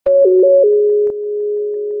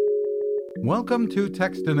Welcome to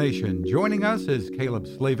Techstination. Joining us is Caleb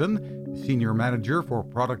Slavin, Senior Manager for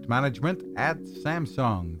Product Management at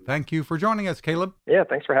Samsung. Thank you for joining us, Caleb. Yeah,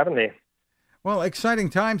 thanks for having me. Well, exciting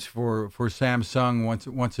times for Samsung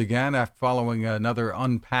once again, after following another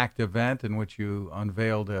Unpacked event in which you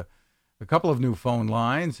unveiled a couple of new phone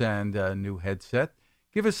lines and a new headset.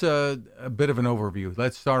 Give us a bit of an overview.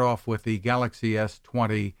 Let's start off with the Galaxy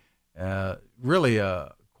S20. Really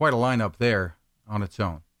quite a lineup there on its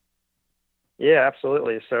own. Yeah,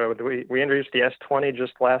 absolutely. So we introduced the S20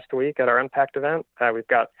 just last week at our Unpacked event. We've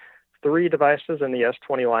got 3 devices in the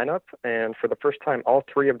S20 lineup, and for the first time, all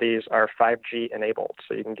 3 of these are 5G enabled.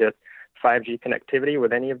 So you can get 5G connectivity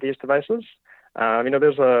with any of these devices.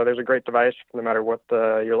 There's a great device no matter what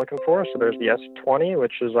you're looking for. So there's the S20,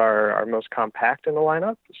 which is our most compact in the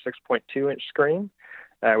lineup, 6.2-inch screen.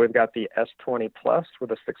 We've got the S20 Plus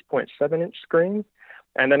with a 6.7-inch screen.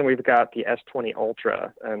 And then we've got the S20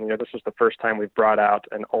 Ultra, and this is the first time we've brought out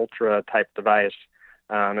an Ultra type device,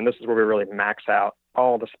 and this is where we really max out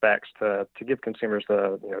all the specs to give consumers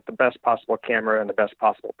the best possible camera and the best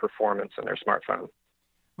possible performance in their smartphone.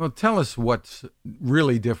 Well, tell us what's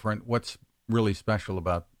really different, what's really special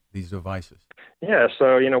about these devices. Yeah,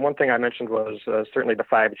 so one thing I mentioned was certainly the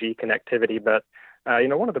 5G connectivity, but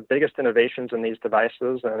one of the biggest innovations in these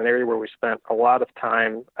devices, and an area where we spent a lot of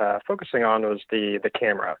time focusing on, was the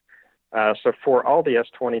camera. So for all the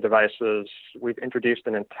S20 devices, we've introduced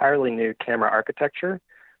an entirely new camera architecture.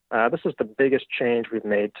 This is the biggest change we've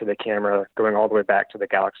made to the camera, going all the way back to the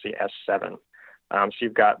Galaxy S7. So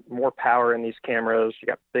you've got more power in these cameras, you've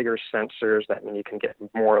got bigger sensors, that mean you can get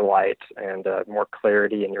more light and more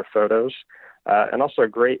clarity in your photos, and also a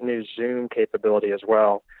great new zoom capability as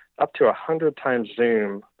well. Up to 100 times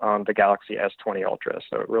zoom on the Galaxy S20 Ultra.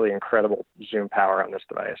 So really incredible zoom power on this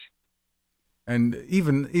device. And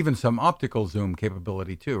even some optical zoom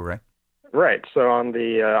capability too, right? Right. So on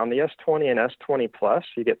the S20 and S20 Plus,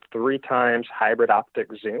 you get 3 times hybrid optic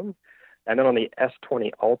zoom. And then on the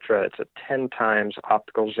S20 Ultra, it's a 10 times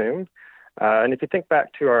optical zoom. And if you think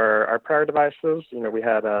back to our prior devices, we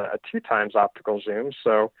had a 2 times optical zoom.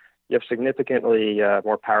 So you have significantly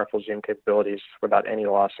more powerful zoom capabilities without any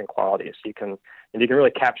loss in quality. So you can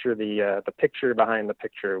really capture the picture behind the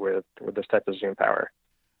picture with this type of zoom power.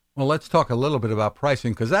 Well, let's talk a little bit about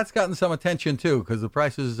pricing, because that's gotten some attention too, because the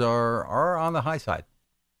prices are on the high side.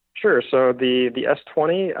 Sure. So the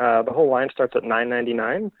S20, the whole line starts at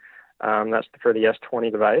 $999. That's for the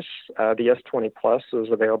S20 device. The S20 Plus is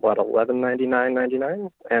available at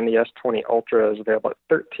 $1199.99, and the S20 Ultra is available at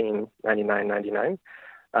 $1399.99.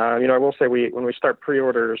 I will say when we start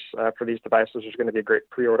pre-orders for these devices, there's going to be a great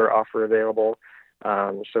pre-order offer available.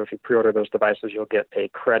 So if you pre-order those devices, you'll get a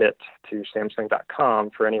credit to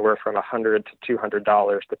Samsung.com for anywhere from $100 to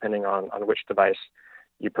 $200, depending on which device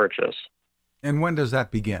you purchase. And when does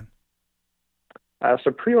that begin?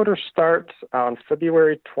 So pre-orders start on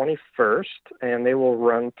February 21st, and they will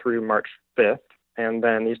run through March 5th. And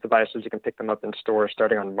then these devices, you can pick them up in stores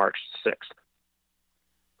starting on March 6th.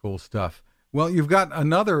 Cool stuff. Well, you've got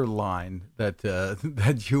another line that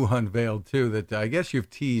that you unveiled too, that I guess you've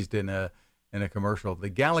teased in a commercial, the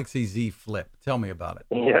Galaxy Z Flip. Tell me about it.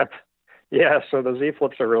 Yeah. So the Z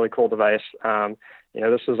Flip's a really cool device.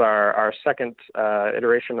 This is our second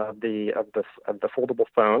iteration of the foldable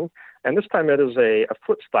phone, and this time it is a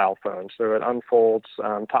flip style phone. So it unfolds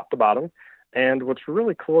top to bottom. And what's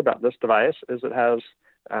really cool about this device is it has,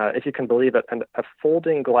 if you can believe it, a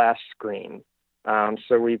folding glass screen.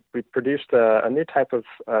 So we produced a new type of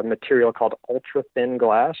material called ultra thin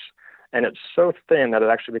glass, and it's so thin that it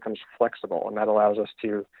actually becomes flexible, and that allows us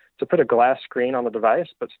to put a glass screen on the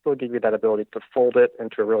device, but still give you that ability to fold it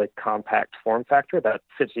into a really compact form factor that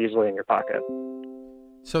fits easily in your pocket.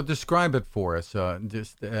 So describe it for us,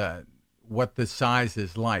 what the size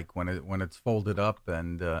is like when it's folded up,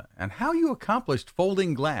 and how you accomplished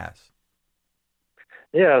folding glass.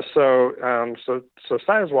 Yeah, so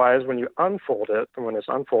size-wise, when you unfold it, when it's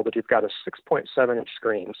unfolded, you've got a 6.7-inch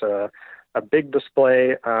screen, so a big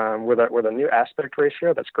display with a new aspect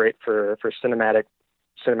ratio that's great for cinematic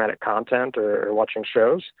content or watching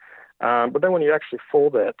shows. But then when you actually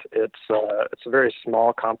fold it, it's a very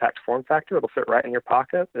small, compact form factor. It'll fit right in your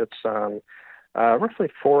pocket. It's roughly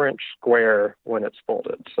 4-inch square when it's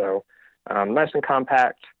folded, so nice and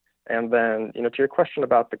compact. And then, to your question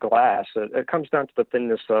about the glass, it comes down to the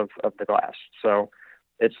thinness of the glass. So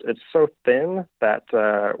it's so thin that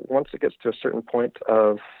once it gets to a certain point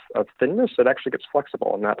of thinness, it actually gets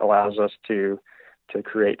flexible, and that allows us to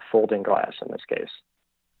create folding glass in this case.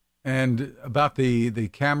 And about the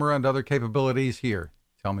camera and other capabilities here,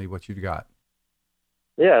 tell me what you've got.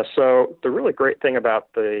 Yeah, so the really great thing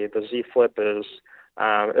about the Z Flip is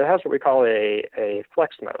it has what we call a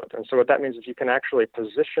flex mode. And so what that means is you can actually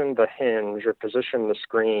position the hinge or position the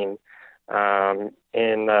screen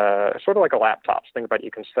in sort of like a laptop. So think about it,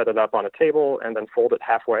 you can set it up on a table and then fold it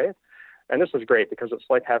halfway. And this is great because it's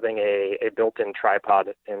like having a built-in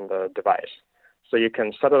tripod in the device. So you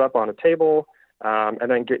can set it up on a table and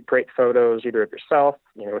then get great photos either of yourself,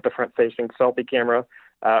 with the front-facing selfie camera,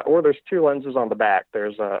 or there's two lenses on the back.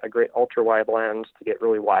 There's a great ultra-wide lens to get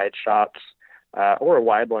really wide shots, or a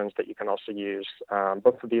wide lens that you can also use.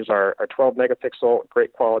 Both of these are 12 megapixel,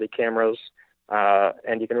 great quality cameras,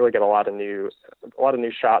 and you can really get a lot of new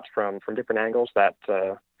shots from different angles that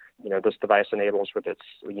this device enables with its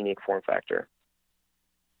unique form factor.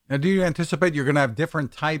 Now, do you anticipate you're going to have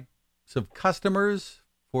different types of customers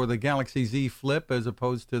for the Galaxy Z Flip as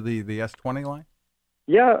opposed to the S20 line?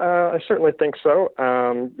 Yeah, I certainly think so.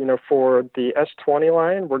 For the S20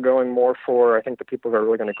 line, we're going more for, I think the people who are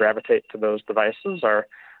really going to gravitate to those devices are,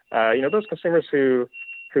 those consumers who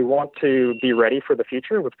want to be ready for the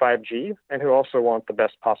future with 5G and who also want the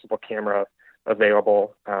best possible camera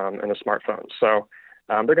available in a smartphone. So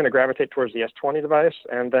they're going to gravitate towards the S20 device.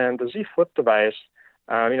 And then the Z Flip device,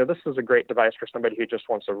 this is a great device for somebody who just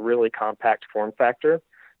wants a really compact form factor.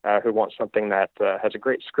 Who wants something that has a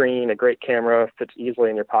great screen, a great camera, fits easily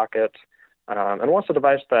in your pocket, and wants a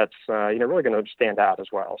device that's really going to stand out as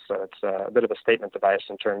well. So it's a bit of a statement device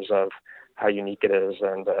in terms of how unique it is,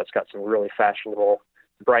 and it's got some really fashionable,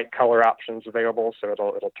 bright color options available. So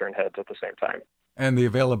it'll turn heads at the same time. And the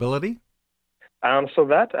availability? So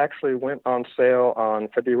that actually went on sale on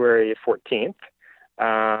February 14th.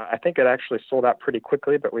 I think it actually sold out pretty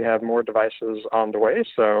quickly, but we have more devices on the way.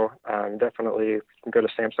 So definitely go to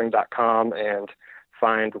Samsung.com and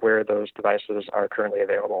find where those devices are currently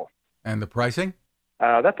available. And the pricing?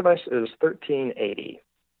 That device is $1,380.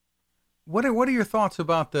 What are your thoughts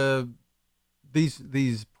about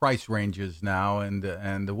these price ranges now and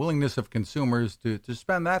the willingness of consumers to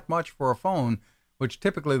spend that much for a phone, which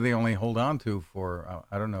typically they only hold on to for,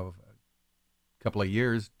 a couple of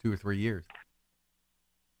years, 2 or 3 years?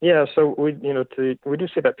 Yeah, so we do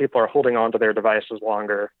see that people are holding on to their devices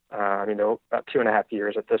longer, about 2.5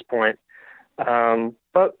 years at this point.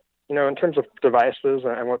 But in terms of devices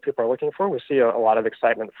and what people are looking for, we see a lot of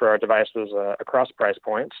excitement for our devices across price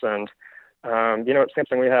points. And, at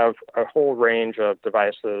Samsung, we have a whole range of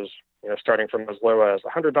devices, starting from as low as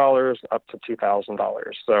 $100 up to $2,000.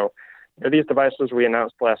 So these devices we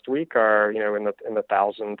announced last week are, in the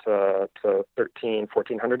 $1,000 to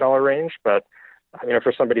 $1,400 range, but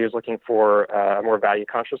for somebody who's looking for a more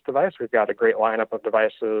value-conscious device, we've got a great lineup of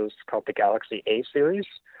devices called the Galaxy A series,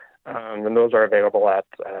 and those are available at,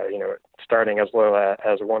 starting as low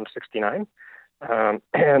as $169.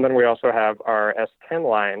 And then we also have our S10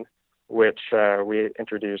 line, which we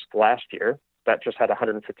introduced last year. That just had a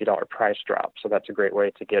 $150 price drop, so that's a great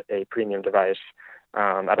way to get a premium device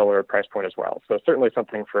at a lower price point as well. So certainly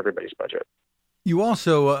something for everybody's budget. You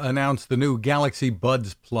also announced the new Galaxy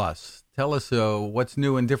Buds Plus. Tell us what's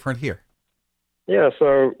new and different here. Yeah,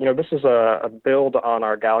 so this is a build on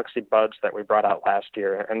our Galaxy Buds that we brought out last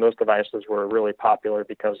year, and those devices were really popular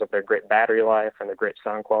because of their great battery life and their great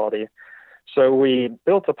sound quality. So we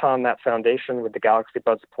built upon that foundation with the Galaxy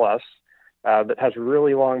Buds Plus that has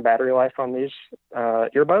really long battery life on these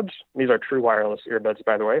earbuds. These are true wireless earbuds,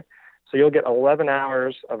 by the way. So you'll get 11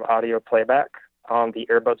 hours of audio playback on the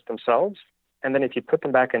earbuds themselves. And then if you put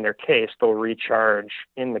them back in their case, they'll recharge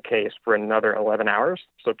in the case for another 11 hours,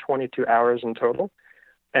 so 22 hours in total.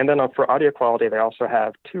 And then for audio quality, they also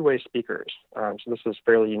have two-way speakers. So this is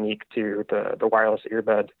fairly unique to the wireless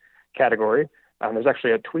earbud category. There's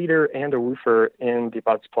actually a tweeter and a woofer in the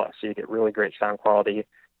Buds Plus, so you get really great sound quality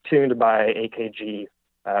tuned by AKG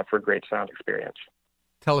for great sound experience.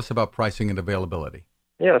 Tell us about pricing and availability.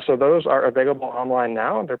 Yeah, so those are available online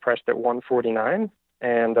now. They're priced at $149.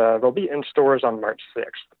 And they'll be in stores on March 6th,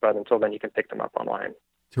 but until then, you can pick them up online.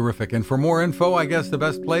 Terrific. And for more info, I guess the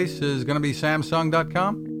best place is going to be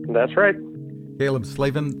Samsung.com? That's right. Caleb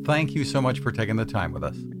Slavin, thank you so much for taking the time with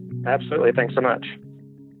us. Absolutely. Thanks so much.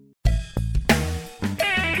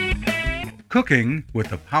 Cooking with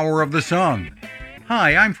the Power of the Sun.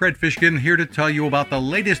 Hi, I'm Fred Fishkin, here to tell you about the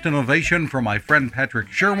latest innovation from my friend Patrick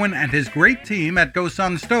Sherwin and his great team at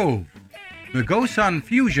GoSun Stove. The GoSun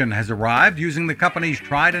Fusion has arrived using the company's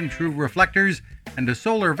tried-and-true reflectors and a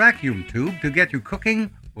solar vacuum tube to get you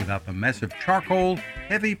cooking without the mess of charcoal,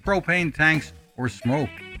 heavy propane tanks, or smoke.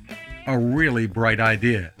 A really bright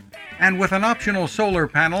idea. And with an optional solar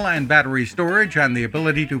panel and battery storage and the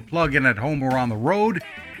ability to plug in at home or on the road,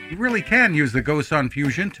 you really can use the GoSun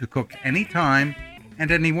Fusion to cook anytime, and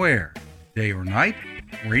anywhere, day or night,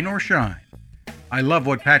 rain or shine. I love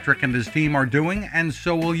what Patrick and his team are doing, and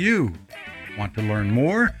so will you. Want to learn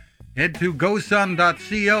more? Head to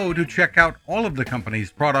GoSun.co to check out all of the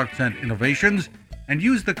company's products and innovations, and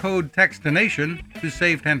use the code TEXTINATION to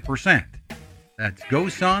save 10%. That's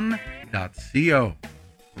GoSun.co.